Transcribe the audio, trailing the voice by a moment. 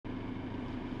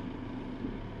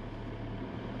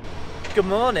Good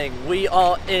morning, we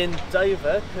are in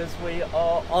Dover because we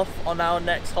are off on our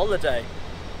next holiday.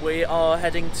 We are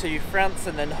heading to France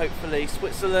and then hopefully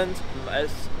Switzerland.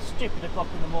 It's stupid o'clock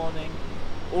in the morning.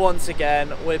 Once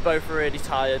again, we're both really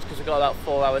tired because we got about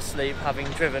 4 hours sleep having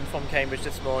driven from Cambridge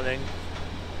this morning.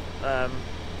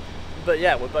 But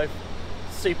yeah, we're both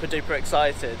super duper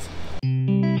excited.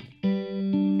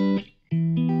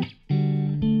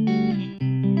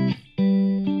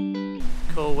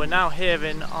 Cool, we're now here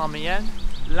in Amiens.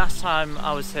 Last time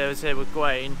I was here with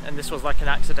Gwaine, and this was like an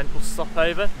accidental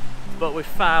stopover, but we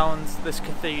found this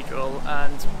cathedral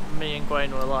and me and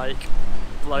Gwaine were like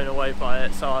blown away by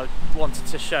it, so I wanted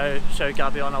to show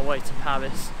Gabby on our way to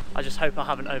Paris. I just hope I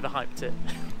haven't overhyped it.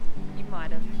 You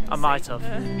might have. I might have.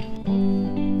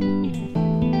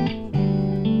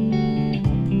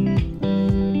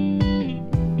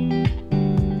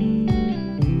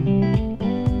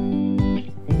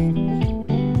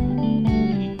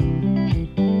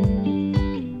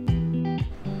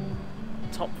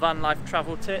 Top van life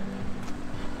travel tip: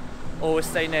 always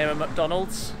stay near a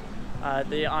McDonald's.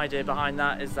 The idea behind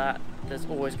that is that there's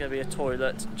always going to be a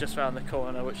toilet just around the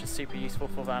corner, which is super useful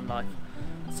for van life.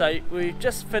 So we've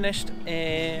just finished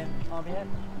in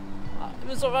Amiens. It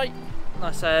was alright.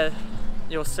 Nice.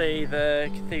 You'll see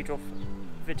the cathedral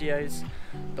videos,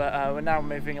 but we're now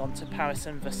moving on to Paris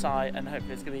and Versailles, and hopefully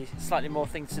there's going to be slightly more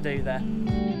things to do there.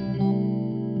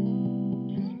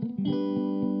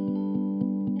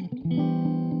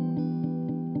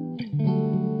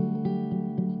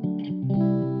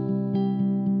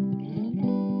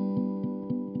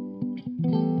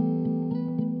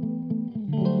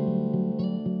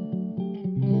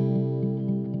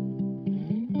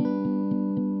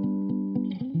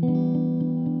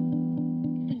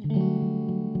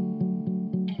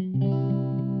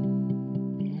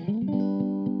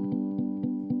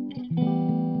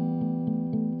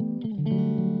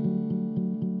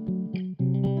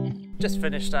 Just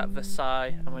finished at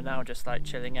Versailles and we're now just like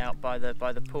chilling out by the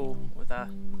pool with our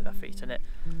feet in it.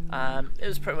 It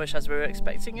was pretty much as we were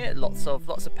expecting it. Lots of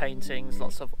paintings,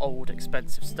 lots of old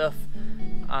expensive stuff.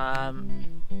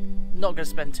 Not going to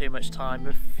spend too much time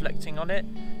reflecting on it,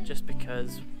 just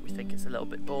because we think it's a little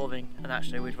bit boring, and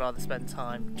actually we'd rather spend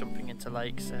time jumping into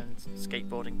lakes and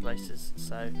skateboarding places.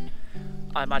 So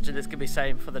I imagine this could be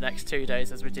same for the next 2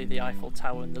 days as we do the Eiffel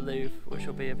Tower and the Louvre, which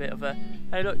will be a bit of a,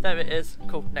 hey look, there it is,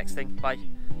 cool, next thing, bye.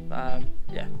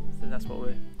 Yeah, so that's what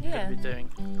we're going to be doing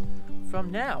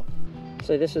from now.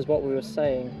 So this is what we were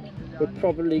saying. We're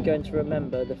probably going to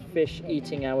remember the fish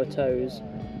eating our toes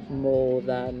more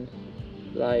than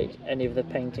like any of the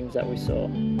paintings that we saw.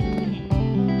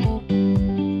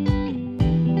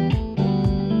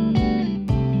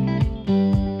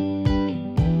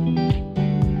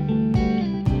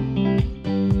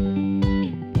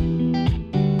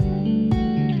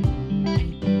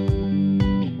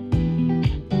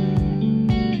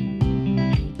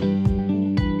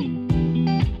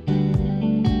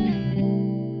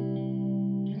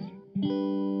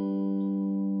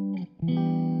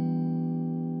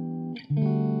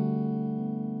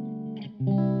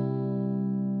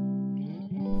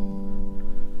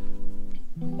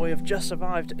 We have just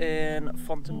arrived in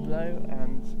Fontainebleau,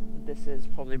 and this is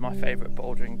probably my favourite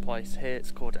bouldering place here.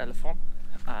 It's called Elephant.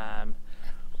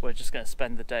 We're just going to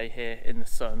spend the day here in the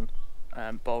sun,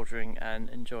 bouldering and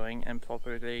enjoying, and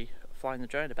probably flying the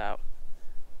drone about.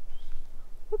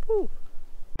 Woo-hoo.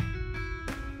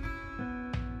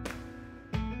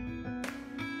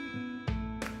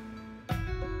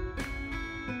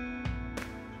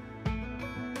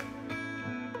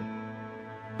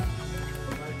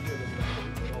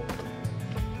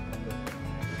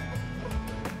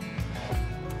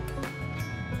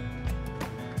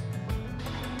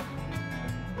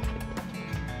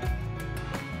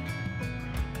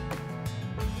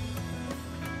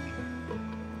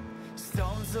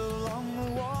 Along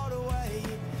the waterway,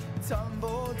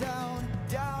 tumble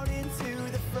down into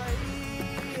the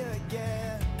fray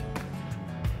again.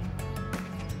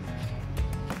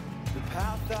 The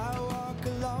path I walk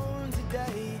alone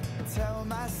today, tell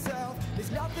myself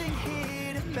there's nothing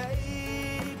here to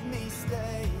make me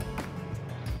stay.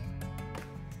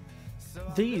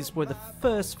 These were the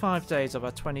first 5 days of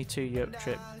our 22 Europe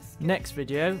trip. Next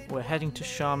video, we're heading to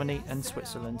Chamonix and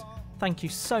Switzerland. Thank you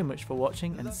so much for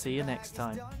watching, and see you next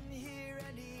time.